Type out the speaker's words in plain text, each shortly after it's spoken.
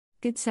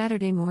Good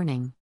Saturday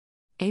morning.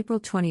 April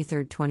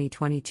 23,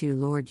 2022.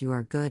 Lord, you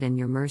are good and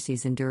your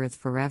mercies endureth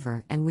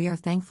forever, and we are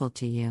thankful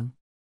to you.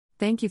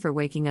 Thank you for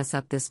waking us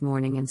up this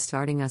morning and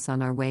starting us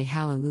on our way.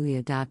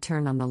 Hallelujah.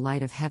 Turn on the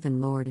light of heaven,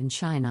 Lord, and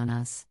shine on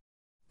us.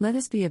 Let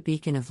us be a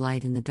beacon of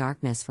light in the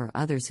darkness for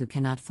others who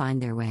cannot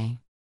find their way.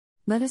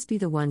 Let us be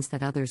the ones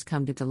that others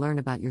come to learn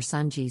about your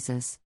Son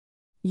Jesus.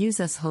 Use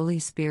us, Holy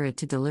Spirit,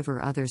 to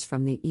deliver others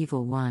from the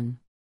evil one.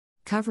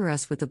 Cover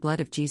us with the blood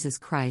of Jesus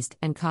Christ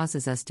and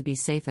causes us to be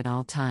safe at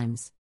all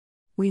times.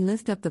 We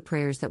lift up the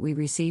prayers that we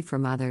receive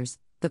from others,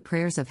 the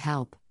prayers of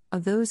help,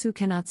 of those who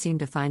cannot seem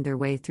to find their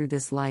way through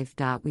this life.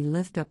 We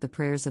lift up the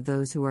prayers of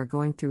those who are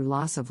going through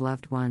loss of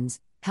loved ones,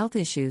 health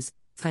issues,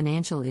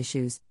 financial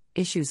issues,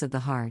 issues of the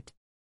heart.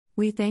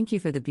 We thank you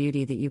for the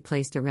beauty that you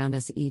placed around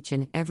us each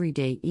and every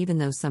day, even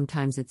though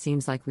sometimes it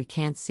seems like we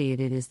can't see it.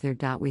 It is there.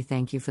 We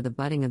thank you for the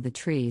budding of the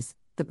trees,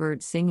 the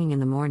birds singing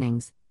in the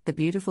mornings, the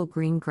beautiful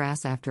green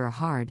grass after a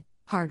hard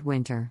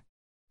winter.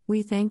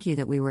 We thank you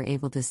that we were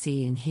able to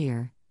see and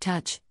hear,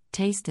 touch,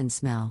 taste and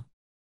smell.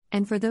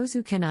 And for those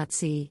who cannot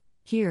see,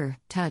 hear,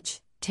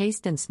 touch,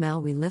 taste and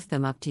smell, we lift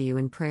them up to you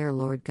in prayer,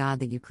 Lord God,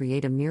 that you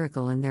create a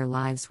miracle in their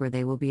lives where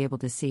they will be able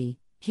to see,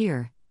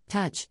 hear,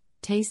 touch,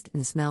 taste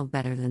and smell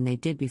better than they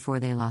did before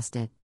they lost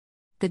it.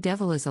 The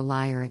devil is a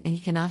liar, and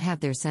he cannot have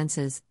their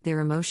senses, their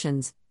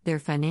emotions, their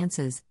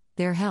finances,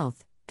 their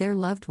health, their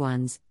loved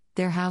ones,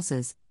 their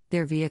houses,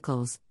 their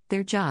vehicles,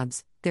 their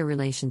jobs, their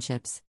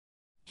relationships.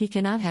 He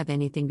cannot have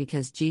anything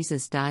because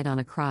Jesus died on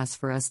a cross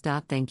for us.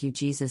 Thank you,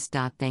 Jesus.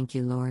 Thank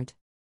you, Lord.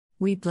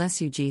 We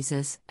bless you,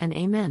 Jesus, and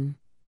amen.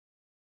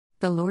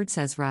 The Lord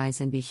says,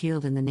 rise and be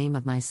healed in the name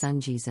of my Son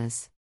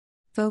Jesus.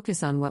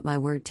 Focus on what my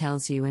word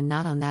tells you and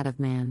not on that of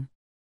man.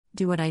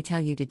 Do what I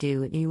tell you to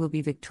do, and you will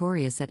be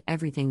victorious at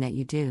everything that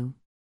you do.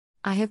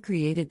 I have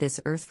created this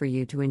earth for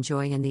you to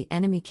enjoy, and the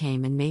enemy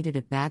came and made it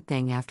a bad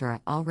thing after I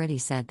already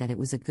said that it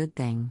was a good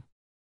thing.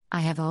 I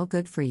have all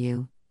good for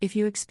you. If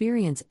you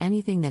experience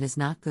anything that is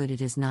not good,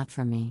 it is not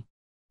from me.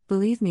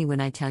 Believe me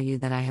when I tell you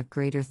that I have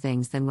greater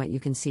things than what you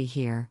can see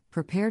here,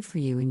 prepared for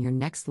you in your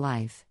next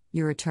life,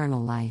 your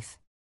eternal life.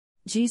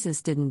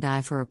 Jesus didn't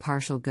die for a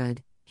partial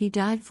good, he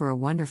died for a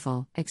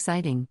wonderful,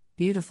 exciting,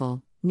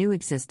 beautiful, new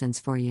existence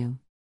for you.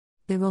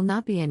 There will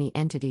not be any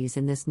entities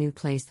in this new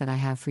place that I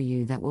have for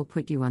you that will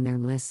put you on their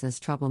lists as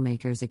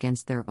troublemakers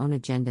against their own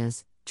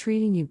agendas,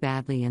 treating you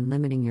badly and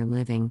limiting your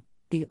living.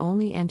 The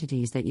only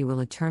entities that you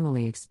will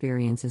eternally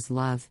experience is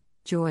love,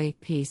 joy,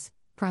 peace,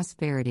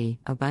 prosperity,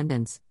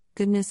 abundance,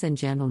 goodness and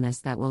gentleness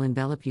that will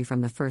envelop you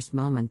from the first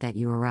moment that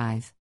you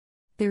arrive.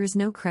 There is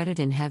no credit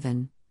in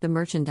heaven. The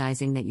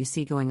merchandising that you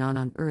see going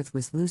on earth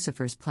was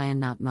Lucifer's plan,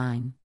 not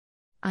mine.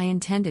 I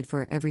intended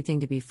for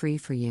everything to be free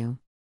for you.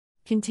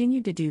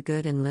 Continue to do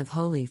good and live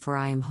holy, for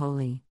I am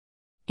holy.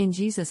 In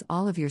Jesus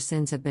all of your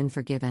sins have been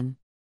forgiven.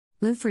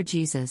 Live for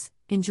Jesus,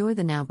 enjoy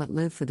the now but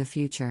live for the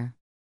future.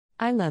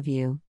 I love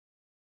you.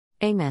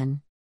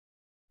 Amen.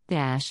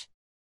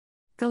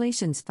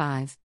 Galatians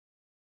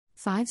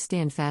 5:5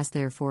 Stand fast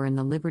therefore in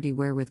the liberty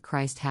wherewith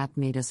Christ hath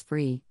made us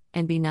free,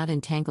 and be not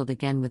entangled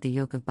again with the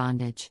yoke of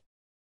bondage.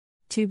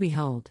 2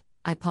 Behold,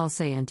 I Paul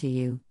say unto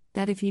you,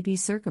 that if ye be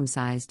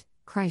circumcised,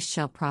 Christ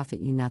shall profit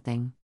you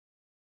nothing.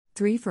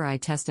 3 For I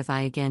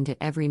testify again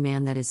to every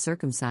man that is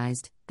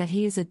circumcised, that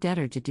he is a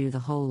debtor to do the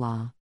whole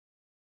law.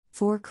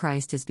 4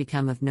 Christ is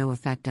become of no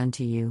effect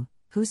unto you.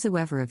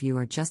 Whosoever of you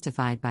are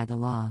justified by the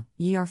law,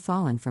 ye are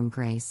fallen from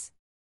grace.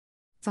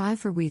 5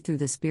 For we through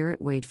the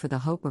Spirit wait for the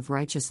hope of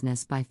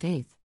righteousness by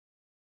faith.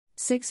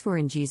 6 For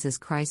in Jesus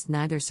Christ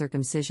neither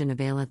circumcision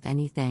availeth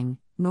anything,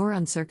 nor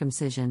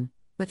uncircumcision,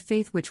 but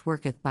faith which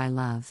worketh by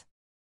love.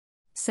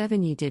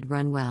 7 Ye did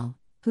run well.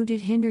 Who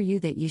did hinder you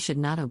that ye should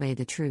not obey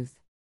the truth?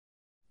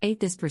 8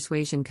 This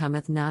persuasion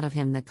cometh not of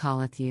him that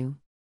calleth you.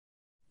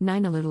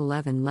 9 A little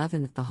leaven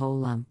leaveneth the whole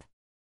lump.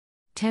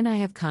 10 I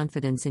have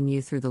confidence in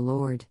you through the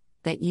Lord,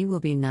 that ye will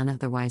be none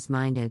otherwise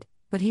minded,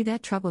 but he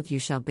that troubleth you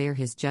shall bear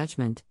his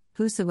judgment,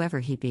 whosoever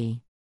he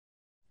be.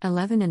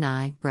 11 And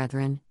I,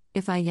 brethren,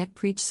 if I yet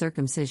preach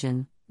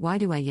circumcision, why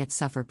do I yet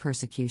suffer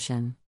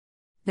persecution?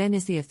 Then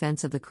is the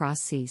offense of the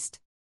cross ceased.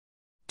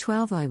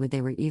 12 I would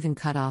they were even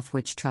cut off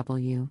which trouble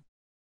you.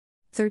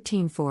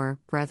 13 For,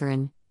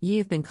 brethren, ye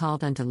have been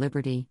called unto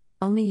liberty,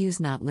 only use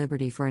not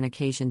liberty for an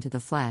occasion to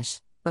the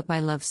flesh, but by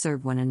love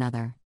serve one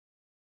another.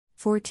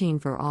 14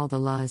 For all the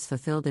law is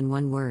fulfilled in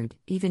one word,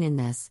 even in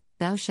this,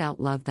 thou shalt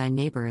love thy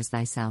neighbor as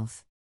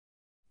thyself.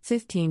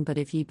 15 But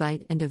if ye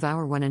bite and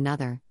devour one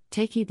another,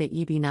 take heed that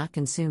ye be not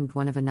consumed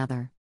one of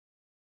another.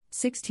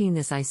 16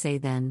 This I say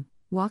then,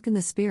 walk in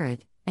the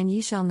Spirit, and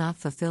ye shall not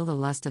fulfill the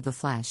lust of the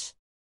flesh.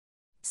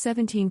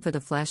 17 For the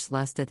flesh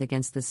lusteth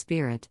against the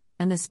Spirit,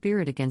 and the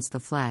Spirit against the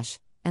flesh,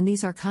 and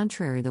these are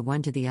contrary the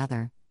one to the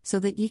other, so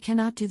that ye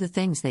cannot do the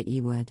things that ye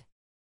would.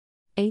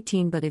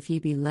 18 But if ye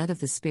be led of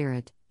the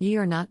Spirit, ye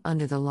are not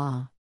under the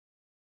law.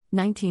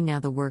 19 Now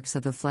the works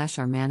of the flesh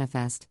are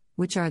manifest,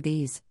 which are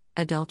these: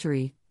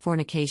 adultery,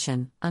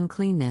 fornication,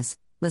 uncleanness,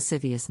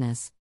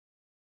 lasciviousness.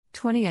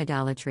 20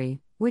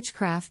 Idolatry,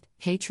 witchcraft,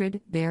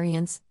 hatred,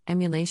 variance,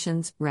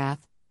 emulations,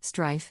 wrath,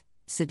 strife,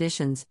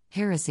 seditions,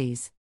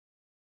 heresies.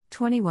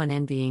 21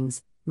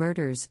 Envyings,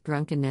 murders,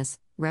 drunkenness,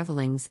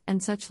 revellings,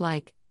 and such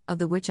like, of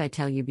the which I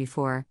tell you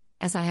before,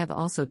 as I have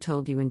also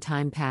told you in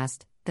time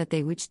past, that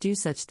they which do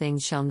such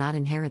things shall not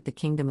inherit the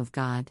kingdom of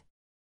God.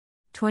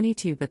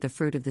 22 But the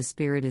fruit of the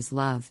Spirit is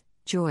love,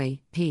 joy,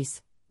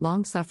 peace,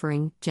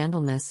 long-suffering,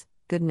 gentleness,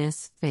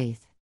 goodness,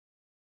 faith.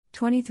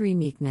 23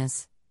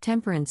 Meekness,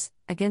 temperance,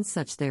 against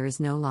such there is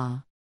no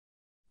law.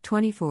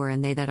 24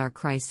 And they that are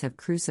Christ have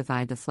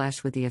crucified the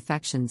flesh with the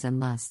affections and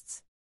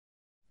lusts.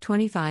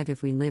 25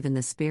 If we live in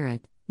the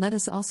Spirit, let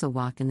us also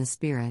walk in the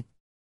Spirit.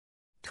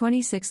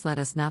 26 Let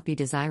us not be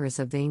desirous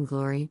of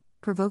vainglory,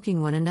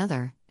 provoking one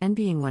another,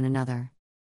 envying one another.